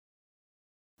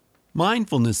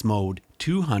Mindfulness Mode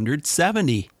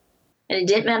 270. And it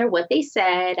didn't matter what they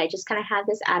said. I just kind of had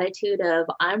this attitude of,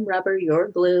 I'm rubber, you're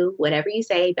glue. Whatever you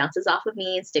say bounces off of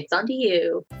me and sticks onto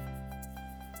you.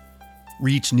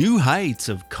 Reach new heights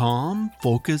of calm,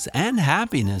 focus, and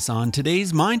happiness on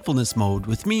today's Mindfulness Mode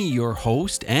with me, your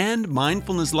host and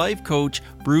mindfulness life coach,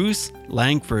 Bruce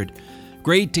Langford.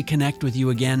 Great to connect with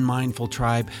you again, Mindful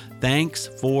Tribe. Thanks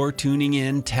for tuning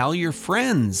in. Tell your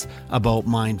friends about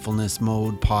Mindfulness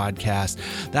Mode podcast.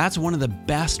 That's one of the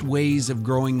best ways of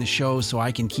growing the show so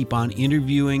I can keep on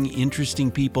interviewing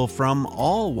interesting people from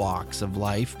all walks of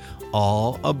life,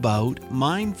 all about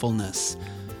mindfulness.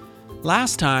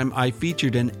 Last time I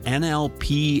featured an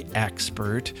NLP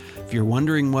expert. If you're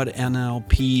wondering what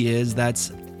NLP is,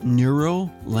 that's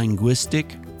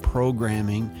Neuro-Linguistic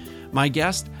Programming. My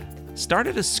guest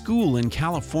started a school in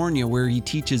California where he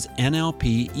teaches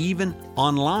NLP even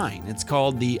online. It's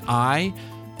called the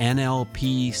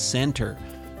iNLP Center.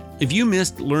 If you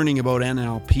missed learning about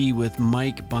NLP with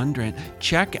Mike Bundren,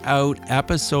 check out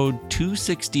episode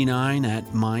 269 at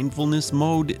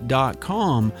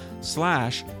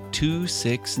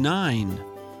mindfulnessmode.com/269.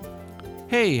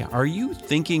 Hey, are you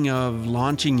thinking of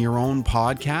launching your own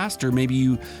podcast? Or maybe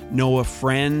you know a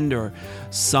friend or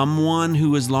someone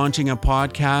who is launching a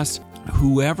podcast?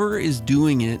 Whoever is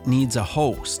doing it needs a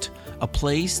host, a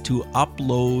place to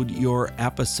upload your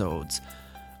episodes.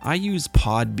 I use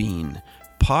Podbean.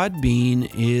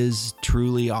 Podbean is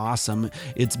truly awesome.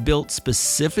 It's built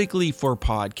specifically for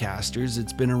podcasters.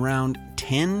 It's been around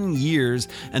 10 years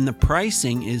and the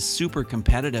pricing is super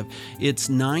competitive. It's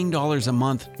 $9 a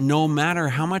month no matter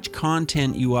how much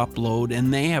content you upload,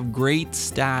 and they have great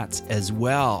stats as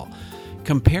well.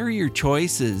 Compare your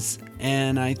choices,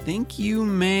 and I think you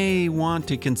may want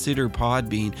to consider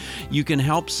Podbean. You can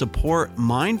help support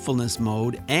Mindfulness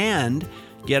Mode and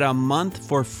get a month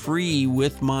for free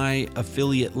with my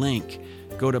affiliate link.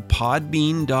 Go to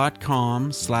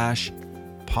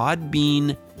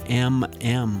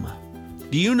podbean.com/podbeanmm.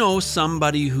 Do you know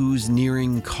somebody who's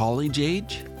nearing college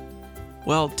age?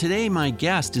 Well, today my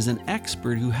guest is an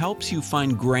expert who helps you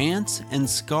find grants and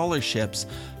scholarships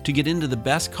to get into the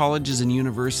best colleges and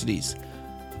universities.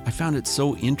 I found it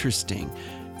so interesting.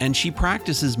 And she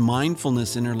practices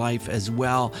mindfulness in her life as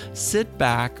well. Sit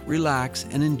back, relax,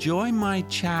 and enjoy my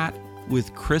chat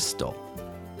with Crystal.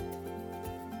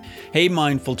 Hey,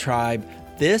 Mindful Tribe.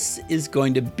 This is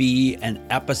going to be an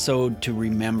episode to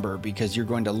remember because you're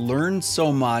going to learn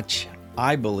so much,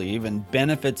 I believe, and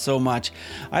benefit so much.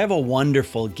 I have a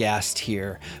wonderful guest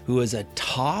here who is a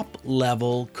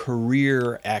top-level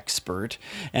career expert,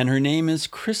 and her name is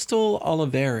Crystal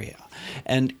Oliveira.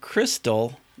 And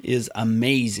Crystal is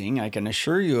amazing, I can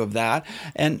assure you of that.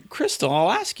 And Crystal,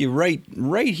 I'll ask you right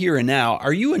here and now,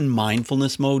 are you in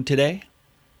mindfulness mode today?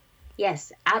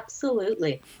 Yes,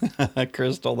 absolutely.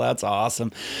 Crystal, that's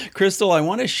awesome. Crystal, I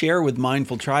want to share with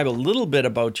Mindful Tribe a little bit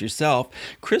about yourself.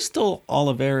 Crystal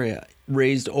Oliveira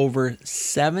raised over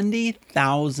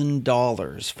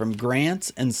 $70,000 from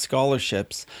grants and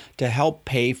scholarships to help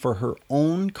pay for her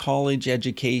own college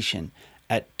education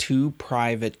at 2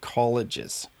 private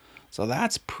colleges. So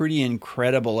that's pretty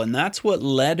incredible, and that's what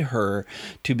led her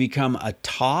to become a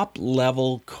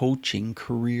top-level coaching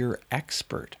career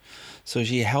expert. So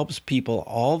she helps people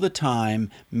all the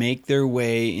time make their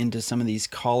way into some of these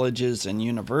colleges and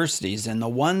universities, and the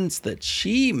ones that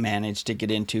she managed to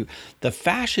get into, the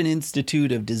Fashion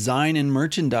Institute of Design and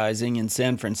Merchandising in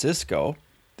San Francisco.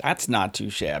 That's not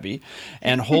too shabby.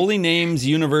 And Holy Names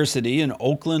University in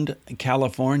Oakland,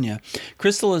 California.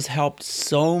 Crystal has helped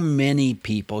so many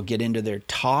people get into their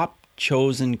top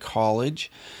chosen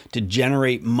college to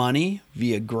generate money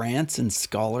via grants and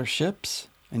scholarships.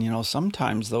 And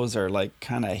sometimes those are like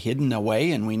kind of hidden away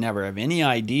and we never have any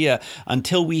idea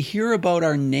until we hear about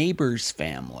our neighbor's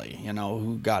family,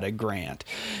 who got a grant.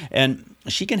 And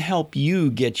she can help you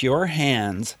get your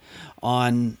hands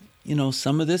on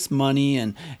some of this money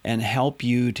and help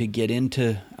you to get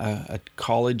into a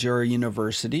college or a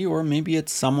university, or maybe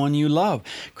it's someone you love.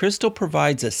 Crystal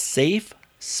provides a safe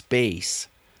space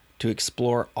to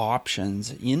explore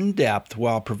options in depth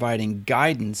while providing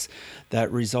guidance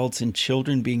that results in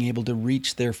children being able to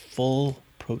reach their full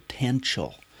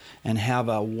potential and have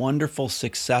a wonderful,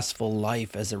 successful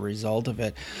life as a result of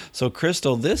it. So,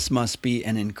 Crystal, this must be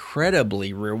an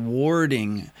incredibly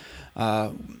rewarding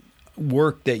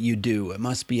work that you do. It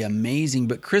must be amazing.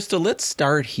 But Crystal, let's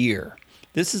start here.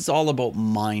 This is all about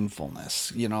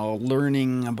mindfulness,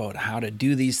 learning about how to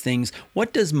do these things.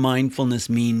 What does mindfulness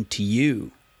mean to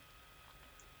you?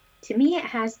 To me, it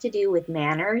has to do with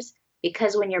manners,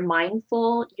 because when you're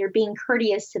mindful, you're being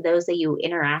courteous to those that you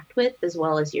interact with as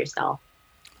well as yourself.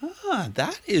 Ah,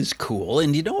 that is cool.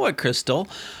 And you know what, Crystal?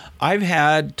 I've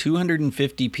had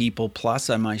 250 people plus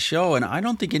on my show, and I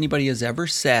don't think anybody has ever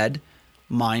said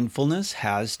mindfulness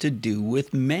has to do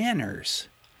with manners.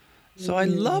 So I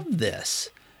Mm, love this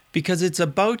because it's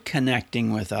about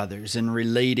connecting with others and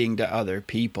relating to other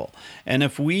people. And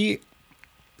if we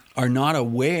are not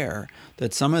aware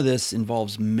that some of this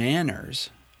involves manners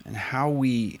and how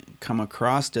we come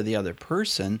across to the other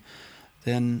person,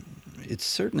 then it's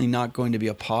certainly not going to be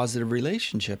a positive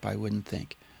relationship, I wouldn't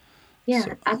think. yeah,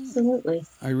 So absolutely.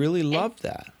 I really And love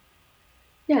that.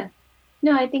 yeah.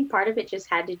 No, I think part of it just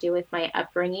had to do with my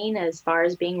upbringing as far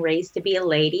as being raised to be a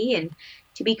lady and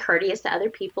to be courteous to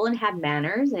other people and have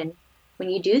manners. And when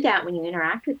you do that, when you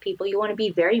interact with people, you want to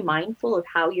be very mindful of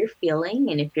how you're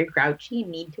feeling. And if you're grouchy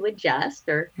and need to adjust,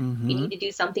 or you Hmm. need to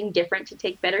do something different to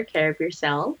take better care of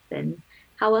yourself, and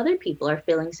how other people are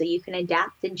feeling so you can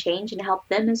adapt and change and help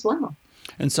them as well.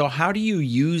 And so, how do you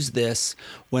use this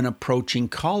when approaching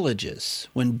colleges,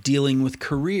 when dealing with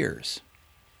careers?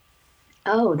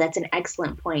 Oh, that's an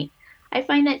excellent point. I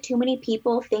find that too many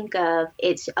people think of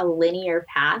it's a linear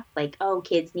path, like, oh,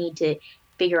 kids need to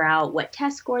figure out what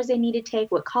test scores they need to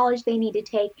take, what college they need to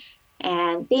take,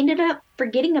 and they ended up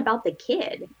forgetting about the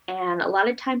kid. And a lot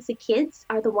of times the kids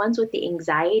are the ones with the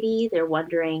anxiety. They're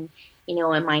wondering,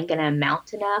 am I going to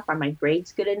amount enough? Are my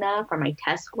grades good enough? Are my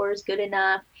test scores good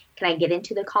enough? Can I get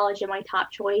into the college of my top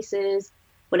choices?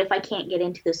 What if I can't get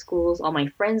into the schools all my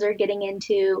friends are getting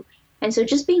into? And so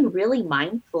just being really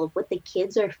mindful of what the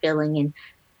kids are feeling and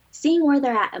seeing where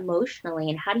they're at emotionally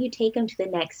and how do you take them to the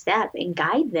next step and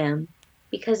guide them.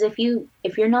 Because if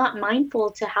you're not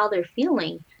mindful to how they're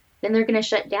feeling, then they're going to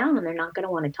shut down and they're not going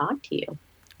to want to talk to you.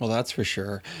 Well, that's for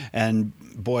sure. And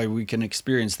boy, we can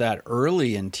experience that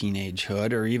early in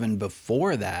teenagehood or even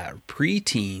before that,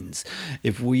 preteens.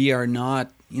 If we are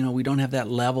not, we don't have that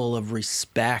level of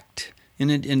respect.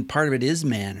 And part of it is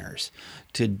manners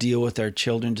to deal with our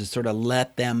children, to sort of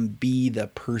let them be the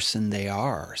person they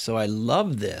are. So I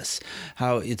love this,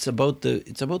 how it's about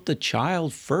the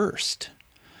child first.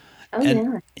 Oh And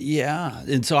yeah. yeah,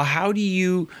 and so how do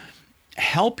you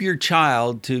help your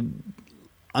child to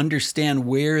understand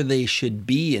where they should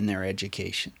be in their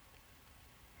education?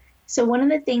 So one of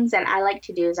the things that I like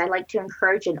to do is I like to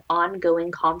encourage an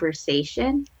ongoing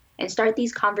conversation and start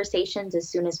these conversations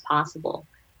as soon as possible.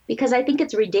 Because I think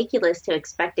it's ridiculous to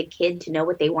expect a kid to know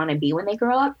what they want to be when they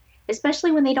grow up,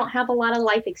 especially when they don't have a lot of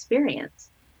life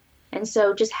experience. And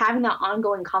so just having that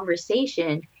ongoing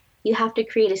conversation, you have to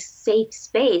create a safe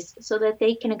space so that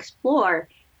they can explore,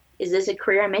 is this a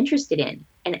career I'm interested in?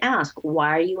 And ask,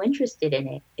 why are you interested in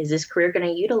it? Is this career going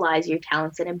to utilize your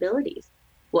talents and abilities?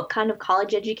 What kind of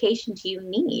college education do you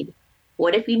need?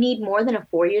 What if you need more than a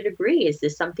 4 year degree? Is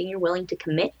this something you're willing to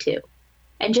commit to?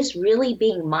 And just really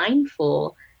being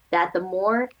mindful that the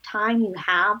more time you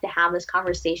have to have this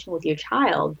conversation with your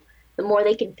child, the more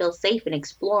they can feel safe in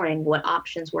exploring what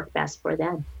options work best for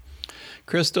them.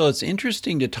 Crystal, it's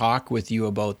interesting to talk with you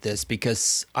about this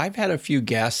because I've had a few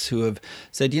guests who have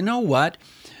said, you know what?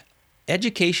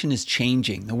 Education is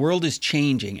changing. The world is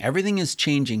changing. Everything is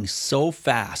changing so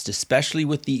fast, especially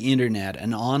with the internet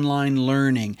and online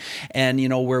learning. And,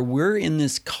 where we're in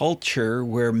this culture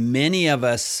where many of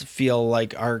us feel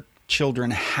like our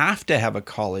children have to have a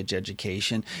college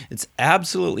education, it's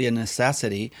absolutely a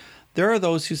necessity. There are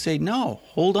those who say, no,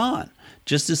 hold on.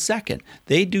 Just a second.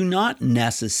 They do not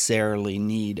necessarily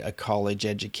need a college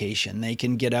education. They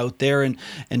can get out there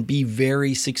and be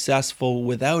very successful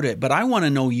without it. But I want to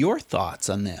know your thoughts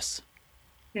on this.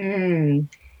 Hmm,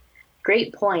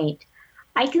 great point.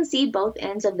 I can see both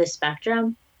ends of the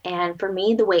spectrum. And for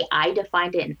me, the way I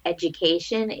defined it in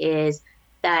education is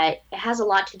that it has a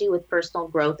lot to do with personal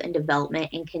growth and development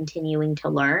and continuing to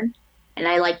learn. And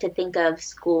I like to think of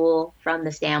school from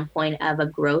the standpoint of a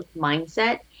growth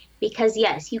mindset because,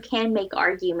 yes, you can make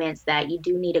arguments that you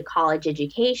do need a college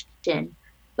education,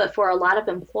 but for a lot of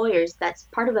employers, that's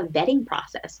part of a vetting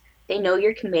process. They know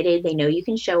you're committed, they know you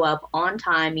can show up on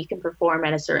time, you can perform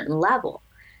at a certain level.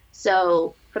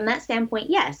 So, from that standpoint,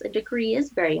 yes, a degree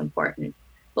is very important.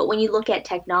 But when you look at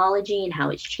technology and how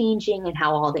it's changing and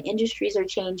how all the industries are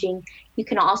changing, you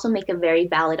can also make a very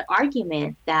valid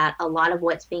argument that a lot of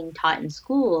what's being taught in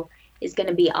school is going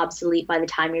to be obsolete by the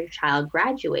time your child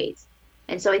graduates.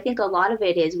 And so I think a lot of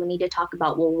it is we need to talk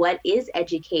about, well, what is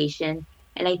education?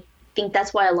 And I think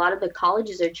that's why a lot of the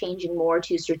colleges are changing more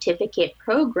to certificate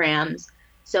programs.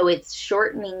 So it's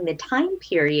shortening the time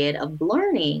period of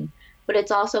learning, but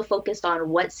it's also focused on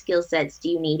what skill sets do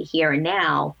you need here and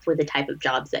now for the type of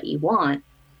jobs that you want.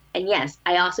 And yes,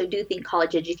 I also do think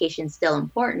college education is still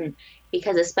important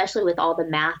because especially with all the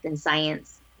math and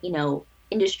science,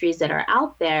 industries that are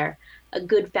out there, a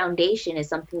good foundation is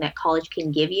something that college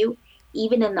can give you,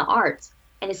 even in the arts.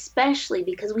 And especially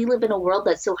because we live in a world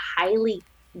that so highly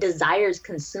desires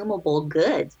consumable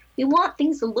goods. We want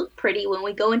things to look pretty when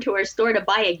we go into our store to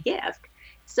buy a gift.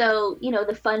 So,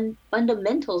 the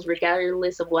fundamentals,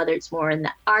 regardless of whether it's more in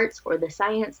the arts or the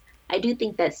science, I do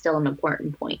think that's still an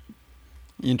important point.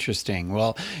 Interesting.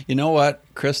 Well, you know what,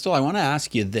 Crystal, I want to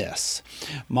ask you this.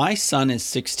 My son is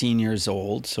 16 years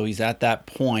old, so he's at that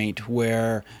point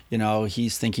where,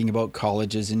 he's thinking about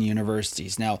colleges and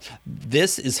universities. Now,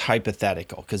 this is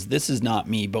hypothetical because this is not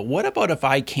me, but what about if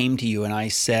I came to you and I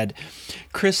said,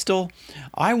 Crystal,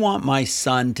 I want my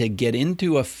son to get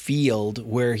into a field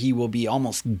where he will be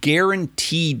almost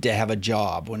guaranteed to have a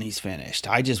job when he's finished.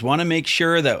 I just want to make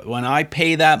sure that when I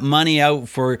pay that money out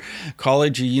for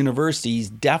college or university, he's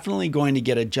definitely going to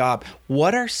get a job.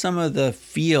 What are some of the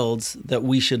fields that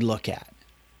we should look at?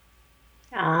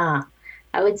 I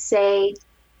would say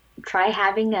try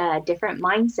having a different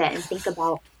mindset and think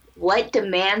about what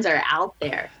demands are out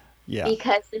there. Yeah.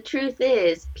 Because the truth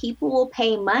is, people will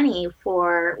pay money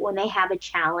for when they have a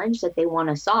challenge that they want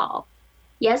to solve.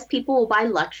 Yes, people will buy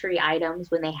luxury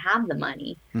items when they have the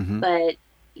money, but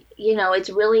it's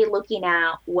really looking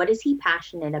at what is he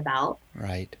passionate about?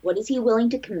 Right. What is he willing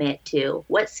to commit to?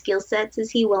 What skill sets is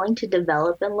he willing to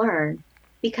develop and learn?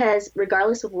 Because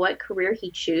regardless of what career he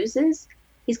chooses,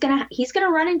 he's gonna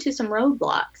run into some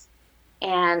roadblocks.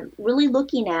 And really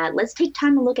let's take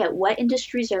time to look at what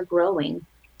industries are growing.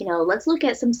 Let's look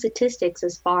at some statistics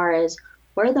as far as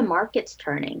where the market's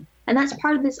turning. And that's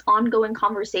part of this ongoing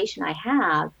conversation I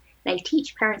have. And I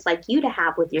teach parents like you to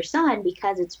have with your son,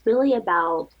 because it's really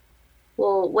about,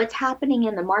 well, what's happening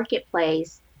in the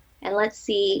marketplace, and let's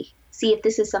see if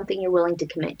this is something you're willing to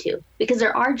commit to. Because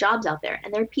there are jobs out there,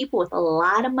 and there are people with a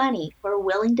lot of money who are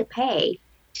willing to pay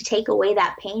to take away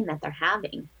that pain that they're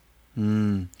having.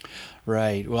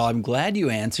 Right. Well, I'm glad you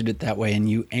answered it that way, and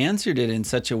you answered it in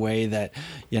such a way that,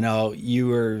 you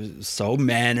were so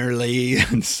mannerly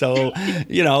and so,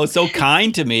 so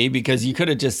kind to me, because you could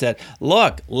have just said,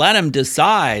 look, let him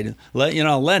decide,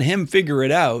 let him figure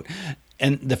it out.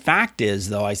 And the fact is,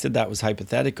 though, I said that was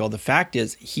hypothetical. The fact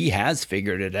is, he has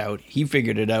figured it out. He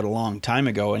figured it out a long time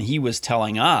ago. And he was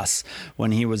telling us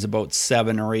when he was about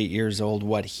 7 or 8 years old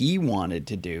what he wanted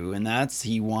to do. And that's,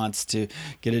 he wants to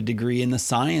get a degree in the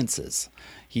sciences.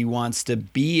 He wants to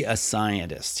be a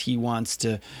scientist.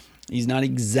 He's not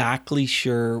exactly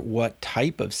sure what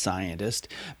type of scientist,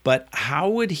 but how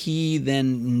would he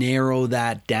then narrow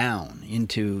that down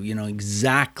into,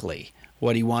 exactly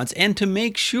what he wants, and to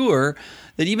make sure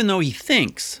that even though he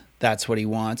thinks that's what he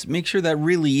wants, make sure that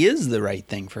really is the right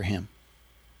thing for him?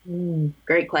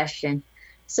 Great question.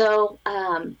 So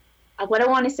what I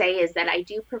want to say is that I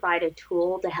do provide a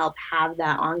tool to help have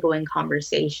that ongoing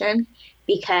conversation,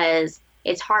 because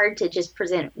it's hard to just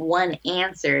present one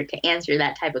answer to answer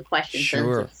that type of question.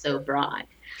 Sure. Since it's so broad.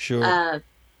 Sure.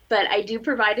 But I do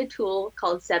provide a tool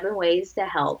called 7 Ways to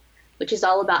Help, which is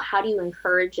all about how do you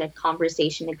encourage a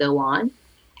conversation to go on.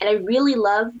 And I really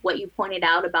love what you pointed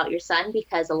out about your son,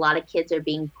 because a lot of kids are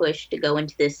being pushed to go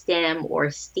into the STEM or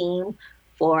STEAM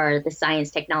for the science,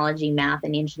 technology, math,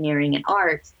 and engineering and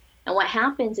arts. And what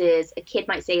happens is a kid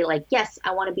might say, like, yes,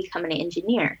 I want to become an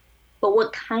engineer. But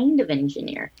what kind of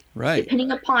engineer? Right.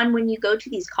 Depending upon when you go to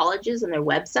these colleges and their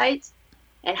websites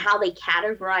and how they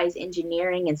categorize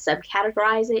engineering and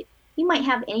subcategorize it, you might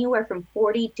have anywhere from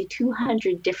 40 to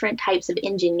 200 different types of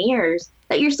engineers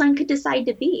that your son could decide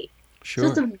to be. Sure. So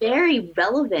it's a very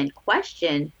relevant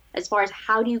question as far as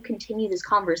how do you continue this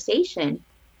conversation,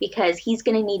 because he's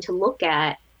going to need to look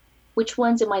at which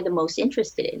ones am I the most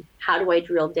interested in? How do I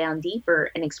drill down deeper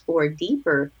and explore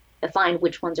deeper to find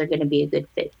which ones are going to be a good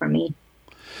fit for me?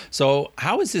 So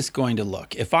how is this going to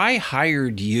look? If I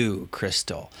hired you,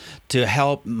 Crystal, to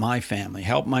help my family,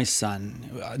 help my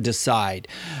son decide,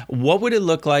 what would it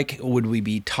look like? Would we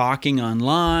be talking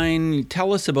online?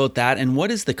 Tell us about that. And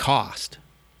what is the cost?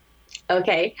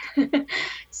 Okay.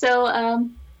 So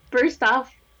first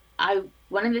off,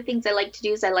 one of the things I like to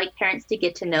do is I like parents to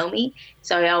get to know me.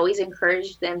 So I always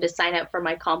encourage them to sign up for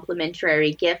my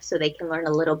complimentary gift so they can learn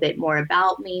a little bit more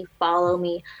about me, follow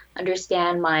me,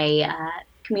 understand my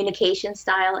communication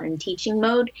style and teaching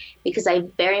mode, because I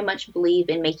very much believe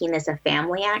in making this a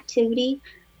family activity,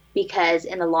 because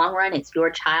in the long run, it's your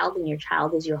child and your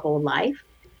child is your whole life.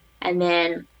 And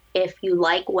then if you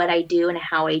like what I do and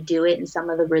how I do it and some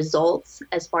of the results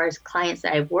as far as clients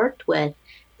that I've worked with,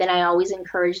 then I always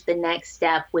encourage the next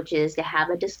step, which is to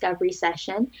have a discovery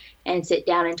session and sit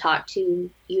down and talk to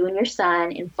you and your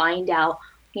son and find out,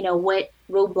 what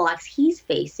roadblocks he's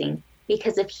facing.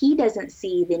 because if he doesn't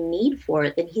see the need for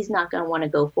it, then he's not going to want to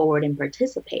go forward and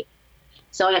participate.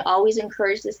 So I always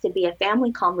encourage this to be a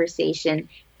family conversation.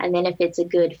 And then if it's a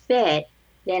good fit,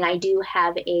 then I do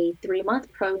have a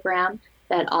 3-month program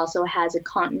that also has a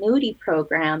continuity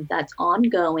program that's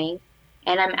ongoing.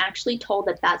 And I'm actually told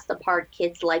that that's the part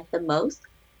kids like the most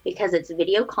because it's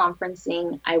video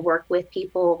conferencing. I work with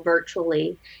people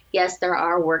virtually. Yes, there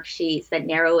are worksheets that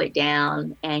narrow it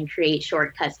down and create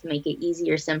shortcuts to make it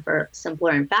easier, simpler,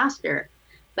 and faster.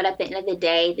 But at the end of the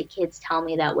day, the kids tell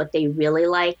me that what they really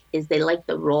like is they like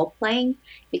the role playing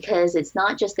because it's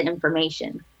not just the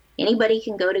information. Anybody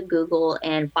can go to Google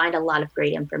and find a lot of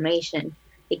great information.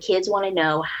 The kids want to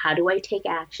know, how do I take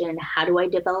action? How do I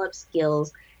develop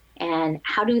skills? And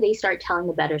how do they start telling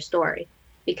a better story?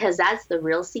 Because that's the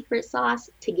real secret sauce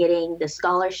to getting the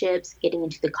scholarships, getting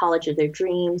into the college of their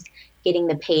dreams, getting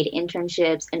the paid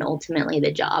internships, and ultimately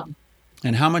the job.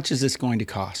 And how much is this going to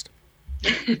cost?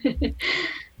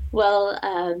 Well,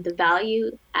 the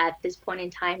value at this point in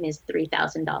time is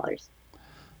 $3,000.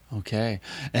 Okay.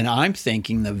 And I'm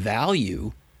thinking the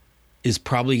value is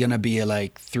probably going to be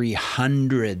like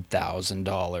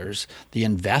 $300,000. The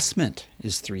investment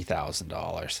is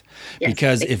 $3,000. Yes,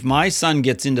 because if my son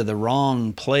gets into the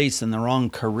wrong place and the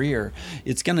wrong career,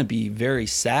 it's going to be very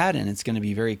sad and it's going to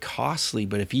be very costly.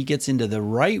 But if he gets into the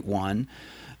right one,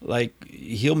 like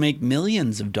he'll make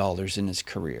millions of dollars in his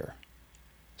career.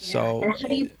 Yeah. So, and how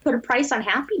do you put a price on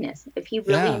happiness if he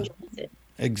really enjoys it?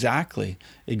 Exactly.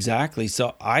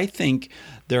 So I think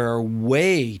there are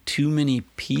way too many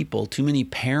people, too many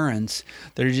parents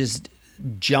that are just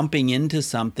jumping into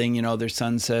something. You know, their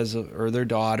son says, or their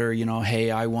daughter, you know,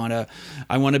 hey, I want to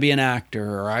be an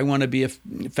actor, or I want to be a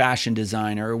fashion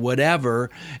designer, or whatever,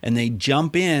 and they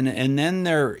jump in, and then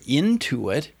they're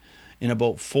into it in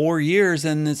about 4 years,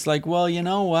 and it's like, well, you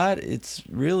know what? It's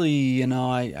really, you know,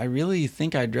 I really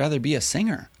think I'd rather be a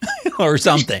singer or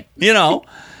something, you know.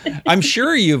 I'm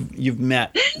sure you've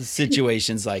met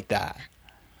situations like that.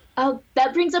 Oh,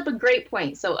 that brings up a great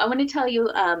point. So I want to tell you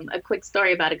a quick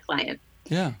story about a client.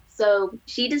 Yeah. So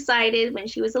she decided when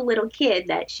she was a little kid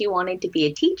that she wanted to be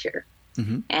a teacher.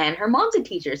 Mm-hmm. And her mom's a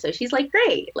teacher. So she's like,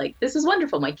 great, like, this is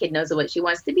wonderful. My kid knows what she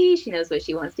wants to be. She knows what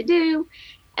she wants to do.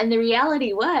 And the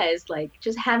reality was, like,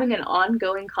 just having an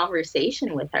ongoing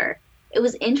conversation with her. It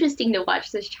was interesting to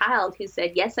watch this child who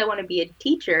said, yes, I want to be a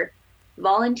teacher,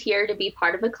 volunteer to be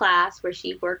part of a class where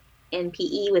she worked in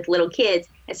PE with little kids,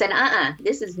 and said,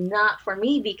 this is not for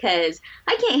me because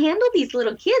I can't handle these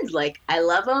little kids. Like, I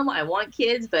love them, I want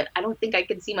kids, but I don't think I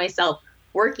can see myself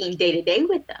working day to day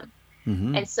with them.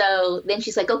 Mm-hmm. And so then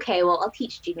she's like, okay, well, I'll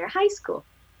teach junior high school.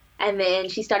 And then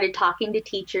she started talking to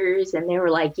teachers, and they were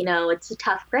like, you know, it's a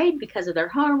tough grade because of their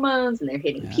hormones, and they're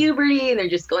hitting puberty, and they're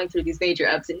just going through these major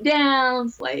ups and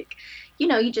downs. Like, you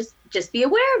know, you just be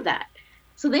aware of that.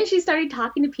 So then she started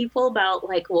talking to people about,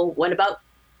 like, well, what about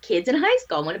kids in high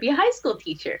school? I want to be a high school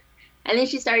teacher. And then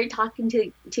she started talking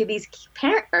to these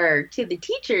to the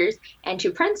teachers and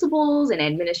to principals and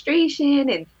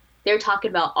administration, and they're talking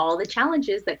about all the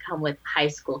challenges that come with high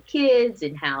school kids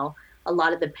and how a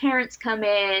lot of the parents come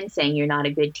in saying you're not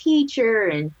a good teacher,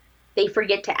 and they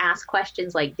forget to ask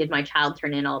questions like, did my child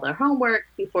turn in all their homework,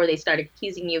 before they start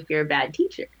accusing you if you're a bad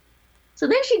teacher. So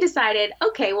then she decided,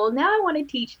 okay, well, now I want to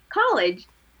teach college,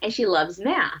 and she loves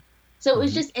math. So it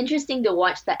was just interesting to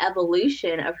watch the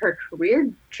evolution of her career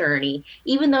journey.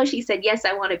 Even though she said, yes,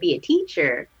 I want to be a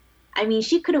teacher, I mean,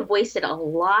 she could have wasted a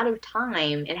lot of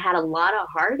time and had a lot of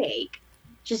heartache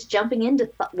just jumping into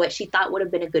what she thought would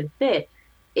have been a good fit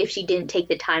if she didn't take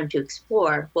the time to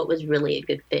explore what was really a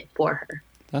good fit for her.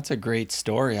 That's a great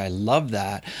story. I love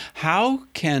that. How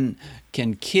can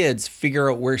kids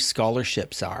figure out where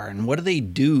scholarships are, and what do they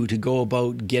do to go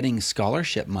about getting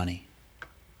scholarship money?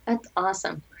 That's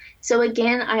awesome. So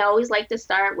again, I always like to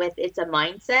start with, it's a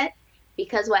mindset,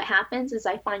 because what happens is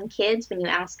I find kids, when you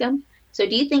ask them, so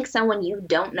do you think someone you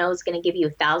don't know is going to give you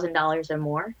 $1,000 or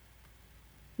more?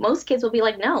 Most kids will be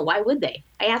like, no, why would they?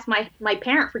 I asked my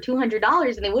parent for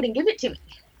 $200 and they wouldn't give it to me.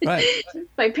 Right.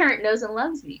 My parent knows and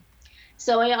loves me.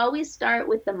 So I always start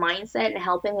with the mindset and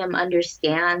helping them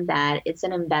understand that it's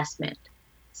an investment.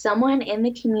 Someone in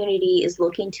the community is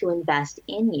looking to invest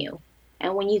in you.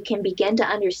 And when you can begin to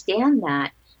understand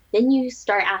that, then you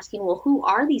start asking, well, who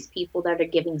are these people that are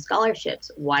giving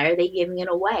scholarships? Why are they giving it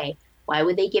away? Why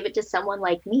would they give it to someone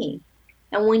like me?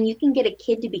 And when you can get a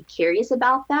kid to be curious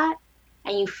about that,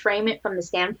 and you frame it from the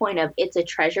standpoint of it's a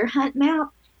treasure hunt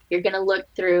map, you're going to look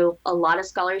through a lot of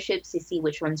scholarships to see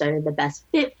which ones are the best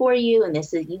fit for you. And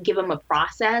you give them a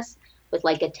process with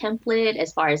like a template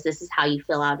as far as this is how you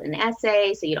fill out an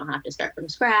essay so you don't have to start from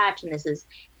scratch. And this is,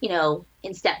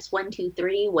 in steps 1, 2,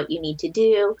 3, what you need to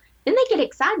do. Then they get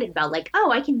excited about like,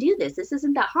 oh, I can do this. This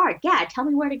isn't that hard. Yeah, tell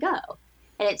me where to go.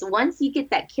 And it's once you get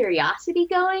that curiosity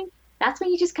going, that's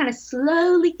when you just kind of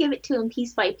slowly give it to them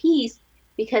piece by piece,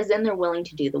 because then they're willing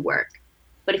to do the work.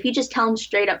 But if you just tell them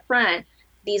straight up front,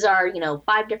 these are,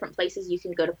 5 different places you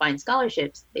can go to find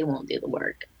scholarships, they won't do the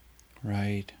work.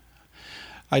 Right.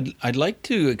 I'd like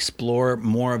to explore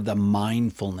more of the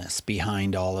mindfulness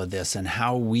behind all of this and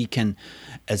how we can,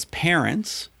 as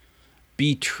parents,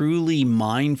 be truly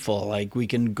mindful. Like we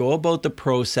can go about the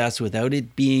process without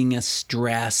it being a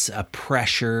stress, a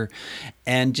pressure,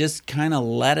 and just kind of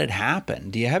let it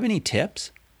happen. Do you have any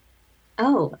tips?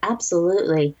 Oh,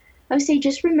 absolutely. I would say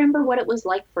just remember what it was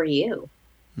like for you.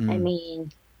 I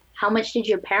mean, how much did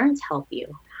your parents help you?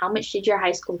 How much did your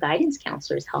high school guidance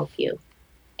counselors help you?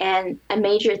 And a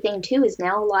major thing too is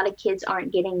now a lot of kids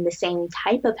aren't getting the same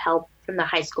type of help from the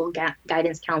high school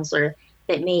guidance counselor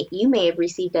that you may have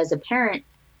received as a parent,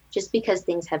 just because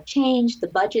things have changed, the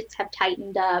budgets have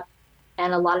tightened up,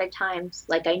 and a lot of times,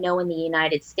 like I know in the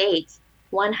United States,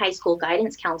 one high school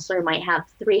guidance counselor might have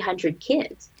 300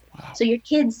 kids. Wow. So your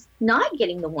kid's not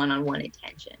getting the one-on-one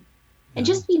attention. And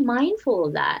just be mindful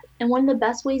of that. And one of the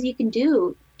best ways you can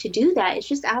do that is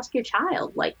just ask your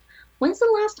child, like, when's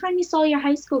the last time you saw your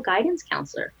high school guidance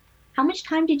counselor? How much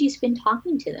time did you spend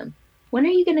talking to them? When are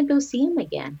you going to go see them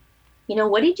again?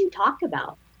 What did you talk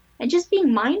about? And just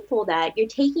being mindful that you're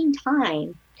taking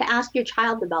time to ask your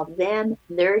child about them,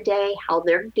 their day, how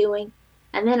they're doing.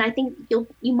 And then I think you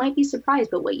might be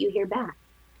surprised by what you hear back.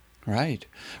 Right.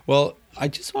 Well, I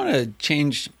just want to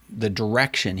change the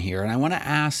direction here. And I want to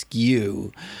ask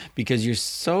you, because you're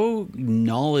so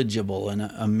knowledgeable and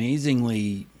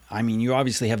amazingly, you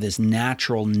obviously have this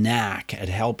natural knack at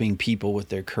helping people with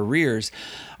their careers.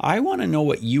 I want to know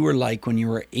what you were like when you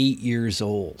were 8 years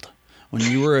old. When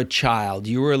you were a child,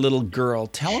 you were a little girl.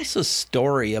 Tell us a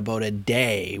story about a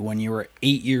day when you were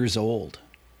 8 years old.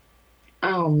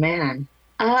 Oh, man.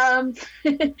 I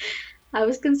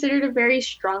was considered a very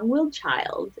strong-willed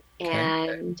child,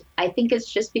 and I think it's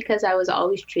just because I was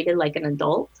always treated like an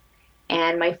adult.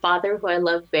 And my father, who I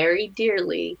love very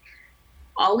dearly,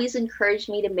 always encouraged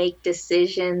me to make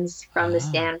decisions from the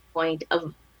standpoint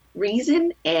of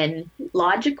reason and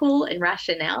logical and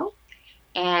rationale.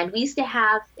 And we used to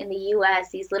have in the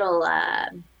U.S. these little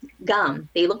gum.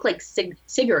 They look like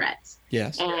cigarettes.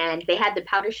 Yes. And they had the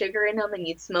powdered sugar in them, and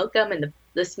you'd smoke them, and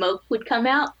the smoke would come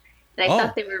out. And I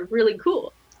thought they were really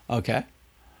cool. Okay.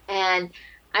 And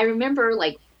I remember,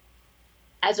 like,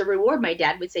 as a reward, my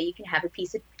dad would say, you can have a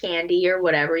piece of candy or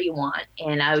whatever you want.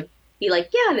 And I would be like,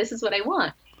 yeah, this is what I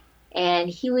want. And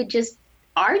he would just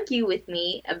argue with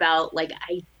me about, like,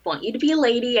 I want you to be a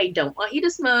lady. I don't want you to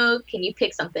smoke. Can you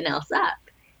pick something else up?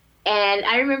 And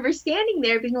I remember standing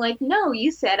there being like, no,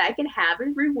 you said I could have a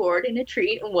reward and a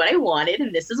treat and what I wanted,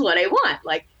 and this is what I want.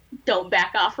 Like, don't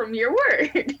back off from your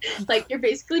word. Like, you're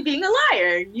basically being a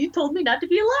liar. You told me not to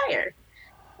be a liar.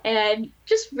 And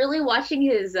just really watching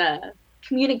his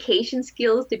communication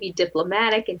skills to be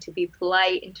diplomatic and to be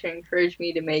polite and to encourage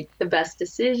me to make the best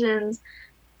decisions,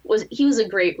 he was a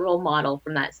great role model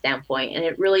from that standpoint. And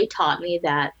it really taught me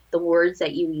that the words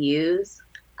that you use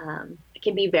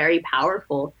can be very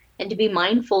powerful, and to be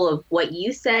mindful of what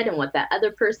you said and what that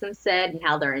other person said and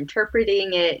how they're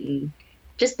interpreting it, and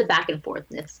just the back and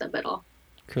forthness of it all.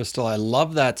 Crystal, I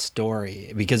love that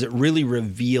story because it really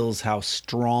reveals how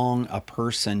strong a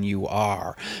person you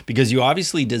are. Because you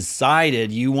obviously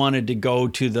decided you wanted to go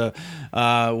to the,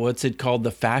 what's it called?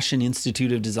 The Fashion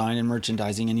Institute of Design and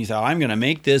Merchandising. And you thought, I'm going to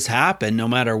make this happen no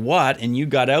matter what. And you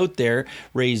got out there,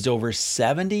 raised over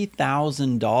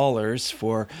 $70,000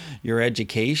 for your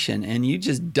education. And you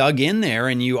just dug in there,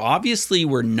 and you obviously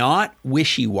were not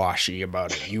wishy-washy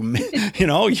about it. You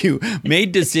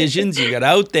made decisions, you got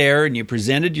out there and you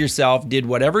presented yourself, did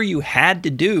whatever you had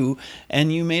to do,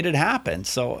 and you made it happen.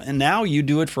 And now you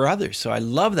do it for others. So I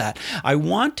love that. I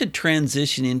want to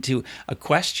transition into a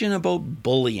question about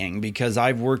bullying, because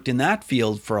I've worked in that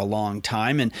field for a long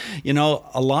time. And,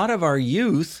 a lot of our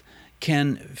youth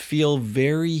can feel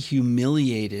very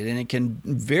humiliated, and it can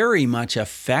very much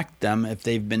affect them if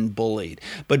they've been bullied.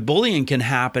 But bullying can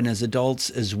happen as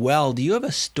adults as well. Do you have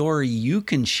a story you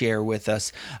can share with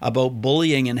us about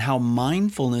bullying and how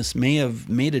mindfulness may have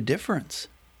made a difference?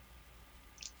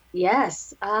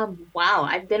 Yes. Wow.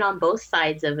 I've been on both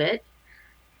sides of it.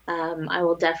 I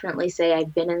will definitely say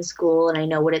I've been in school, and I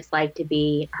know what it's like to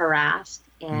be harassed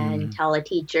and tell a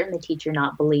teacher and the teacher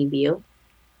not believe you.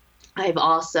 I've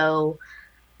also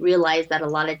realized that a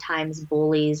lot of times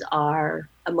bullies are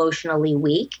emotionally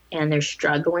weak and they're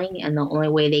struggling, and the only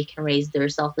way they can raise their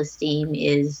self-esteem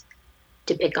is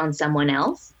to pick on someone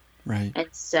else. Right. And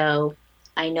so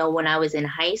I know when I was in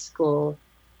high school,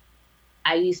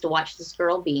 I used to watch this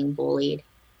girl being bullied,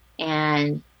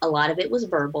 and a lot of it was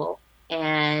verbal,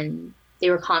 and they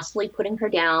were constantly putting her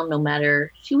down. No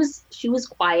matter, she was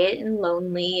quiet and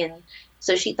lonely, and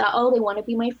so she thought, oh, they want to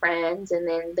be my friends, and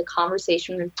then the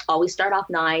conversation would always start off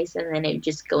nice, and then it would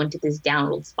just go into this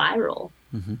downward spiral.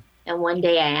 Mm-hmm. And one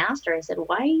day I asked her, I said,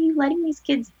 why are you letting these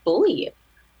kids bully you?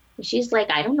 And she's like,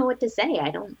 I don't know what to say. I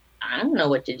don't know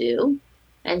what to do.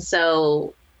 And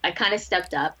so I kind of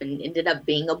stepped up and ended up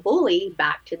being a bully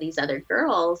back to these other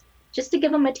girls, just to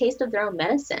give them a taste of their own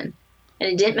medicine. And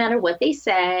it didn't matter what they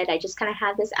said. I just kind of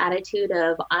had this attitude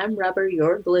of, I'm rubber,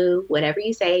 you're glue. Whatever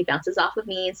you say bounces off of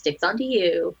me and sticks onto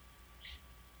you.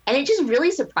 And it just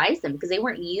really surprised them because they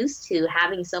weren't used to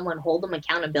having someone hold them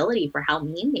accountability for how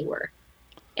mean they were.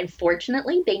 And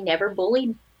fortunately, they never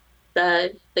bullied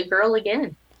the girl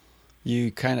again.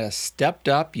 You kind of stepped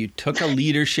up, you took a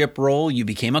leadership role, you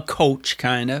became a coach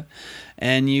kind of,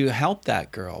 and you helped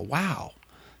that girl. Wow,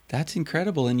 that's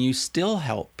incredible. And you still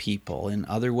help people in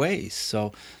other ways.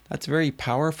 So that's very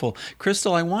powerful.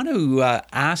 Crystal, I want to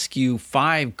ask you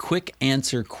 5 quick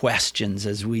answer questions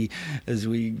as we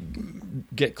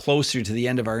get closer to the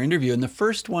end of our interview. And the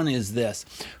first one is this: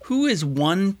 who is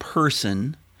one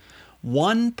person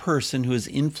who has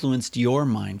influenced your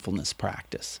mindfulness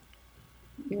practice?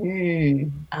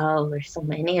 Oh, there's so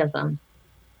many of them.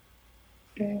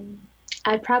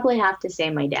 I'd probably have to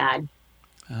say my dad.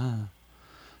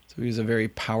 So he was a very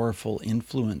powerful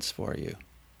influence for you.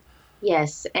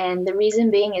 Yes, and the reason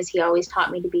being is he always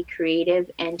taught me to be creative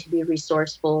and to be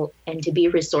resourceful. And to be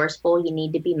resourceful, you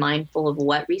need to be mindful of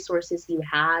what resources you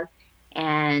have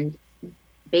and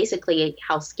basically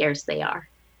how scarce they are.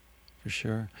 For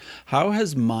sure. How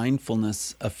has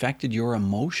mindfulness affected your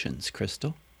emotions,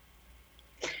 Crystal?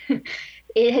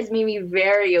 It has made me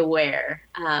very aware.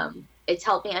 It's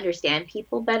helped me understand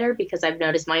people better because I've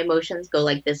noticed my emotions go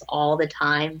like this all the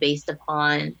time based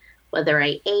upon whether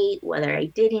I ate, whether I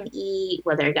didn't eat,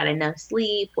 whether I got enough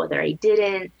sleep, whether I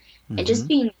didn't. Mm-hmm. And just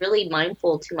being really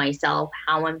mindful to myself,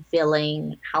 how I'm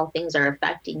feeling, how things are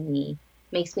affecting me,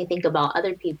 makes me think about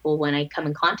other people when I come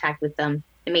in contact with them.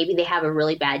 And maybe they have a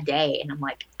really bad day and I'm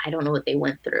like, I don't know what they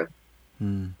went through.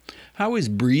 How is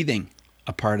breathing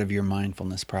a part of your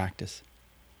mindfulness practice?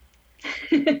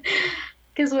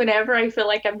 Because whenever I feel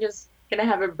like I'm just going to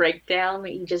have a breakdown,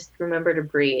 you just remember to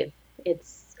breathe.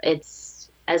 It's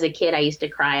as a kid, I used to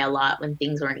cry a lot when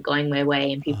things weren't going my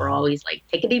way, and people are always like,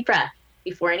 take a deep breath.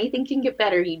 Before anything can get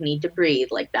better, you need to breathe.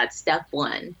 Like, that's step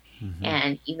one. Mm-hmm.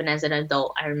 And even as an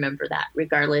adult, I remember that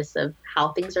regardless of how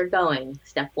things are going,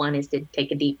 step one is to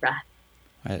take a deep breath.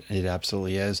 It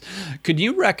absolutely is. Could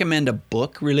you recommend a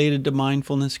book related to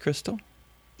mindfulness, Crystal?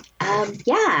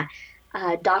 Yeah.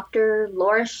 Dr.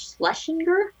 Laura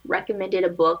Schlesinger recommended a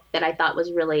book that I thought was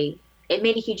it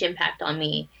made a huge impact on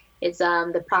me. It's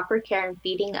The Proper Care and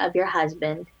Feeding of Your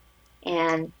Husband.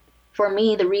 And for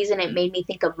me, the reason it made me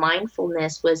think of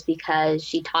mindfulness was because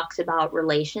she talks about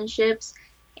relationships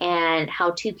and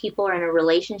how two people are in a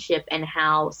relationship and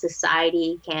how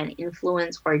society can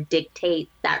influence or dictate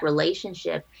that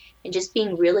relationship, and just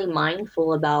being really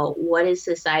mindful about what is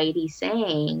society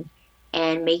saying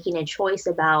and making a choice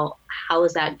about how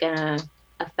is that going to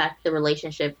affect the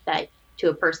relationship to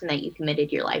a person that you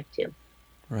committed your life to.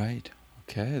 Right.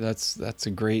 Okay. That's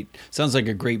sounds like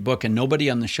a great book, and nobody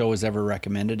on the show has ever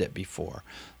recommended it before.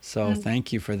 So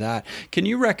Thank you for that. Can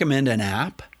you recommend an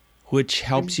app which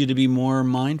helps you to be more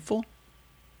mindful?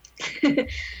 The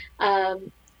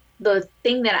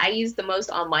thing that I use the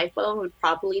most on my phone would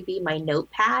probably be my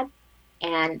notepad.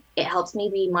 And it helps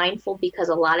me be mindful because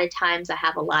a lot of times I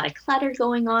have a lot of clutter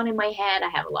going on in my head. I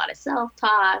have a lot of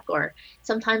self-talk, or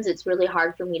sometimes it's really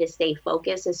hard for me to stay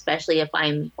focused, especially if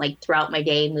I'm like throughout my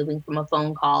day moving from a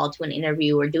phone call to an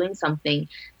interview or doing something.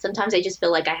 Sometimes I just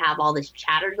feel like I have all this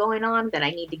chatter going on that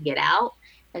I need to get out.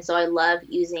 And so I love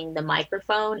using the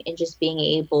microphone and just being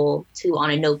able to, on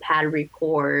a notepad,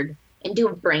 record and do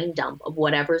a brain dump of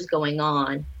whatever's going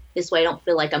on. This way I don't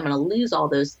feel like I'm going to lose all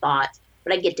those thoughts,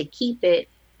 but I get to keep it,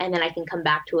 and then I can come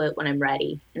back to it when I'm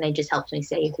ready. And it just helps me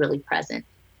stay really present.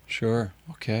 Sure.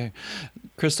 Okay.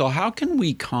 Crystal, how can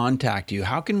we contact you?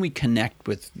 How can we connect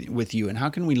with you? And how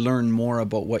can we learn more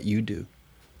about what you do?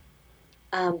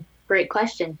 Great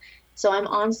question. So I'm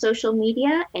on social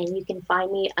media, and you can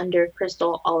find me under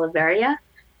Crystal Olivaria,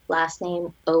 last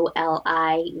name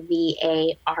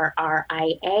Olivarria,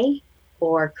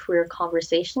 or Career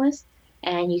Conversationalist.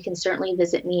 And you can certainly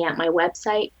visit me at my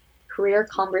website,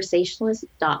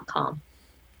 careerconversationalist.com.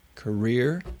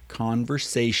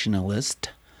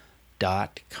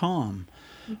 careerconversationalist.com.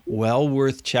 Well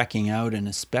worth checking out, and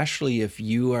especially if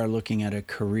you are looking at a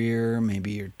career,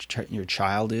 maybe your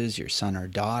child is, your son or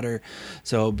daughter.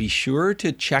 So be sure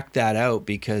to check that out,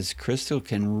 because Crystal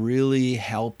can really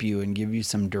help you and give you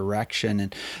some direction,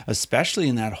 and especially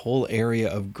in that whole area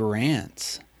of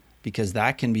grants, because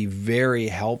that can be very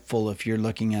helpful if you're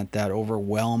looking at that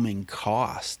overwhelming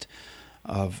cost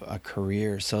of a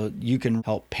career. So you can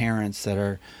help parents that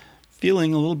are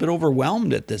feeling a little bit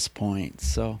overwhelmed at this point.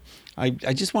 So I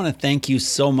just want to thank you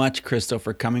so much, Crystal,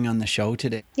 for coming on the show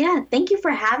today. Yeah, thank you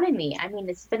for having me. I mean,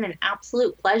 it's been an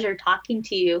absolute pleasure talking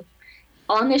to you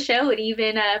on the show and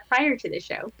even prior to the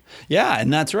show. Yeah,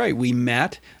 and that's right. We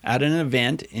met at an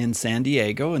event in San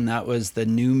Diego, and that was the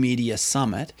New Media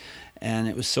Summit. And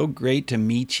it was so great to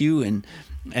meet you and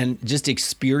just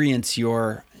experience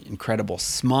your incredible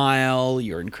smile,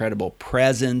 your incredible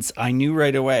presence. I knew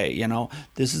right away,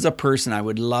 this is a person I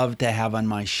would love to have on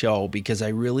my show, because I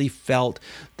really felt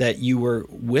that you were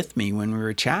with me when we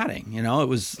were chatting. It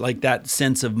was like that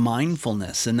sense of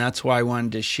mindfulness. And that's why I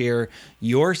wanted to share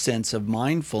your sense of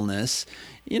mindfulness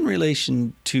in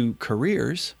relation to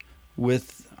careers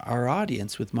with our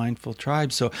audience, with Mindful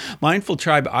Tribe. So Mindful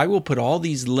Tribe, I will put all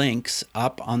these links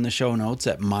up on the show notes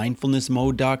at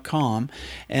mindfulnessmode.com,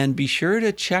 and be sure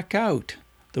to check out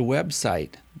the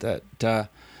website that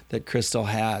Crystal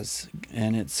has,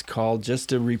 and it's called, just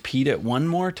to repeat it one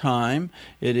more time,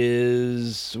 it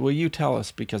is, well, you tell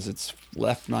us, because it's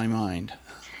left my mind.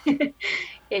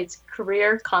 It's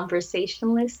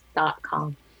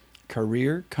careerconversationalist.com.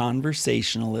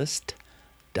 careerconversationalist.com.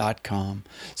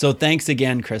 So thanks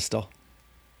again, Crystal.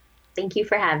 Thank you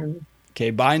for having me.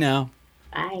 Okay, bye now.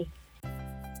 Bye.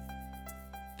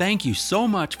 Thank you so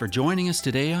much for joining us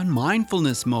today on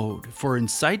Mindfulness Mode. For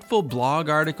insightful blog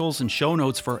articles and show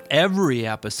notes for every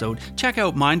episode, check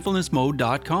out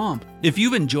mindfulnessmode.com. If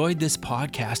you've enjoyed this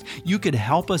podcast, you could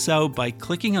help us out by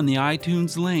clicking on the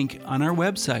iTunes link on our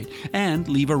website and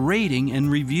leave a rating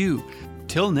and review.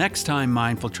 Till next time,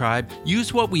 Mindful Tribe,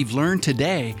 use what we've learned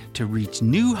today to reach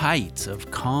new heights of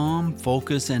calm,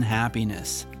 focus, and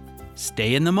happiness.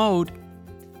 Stay in the mode.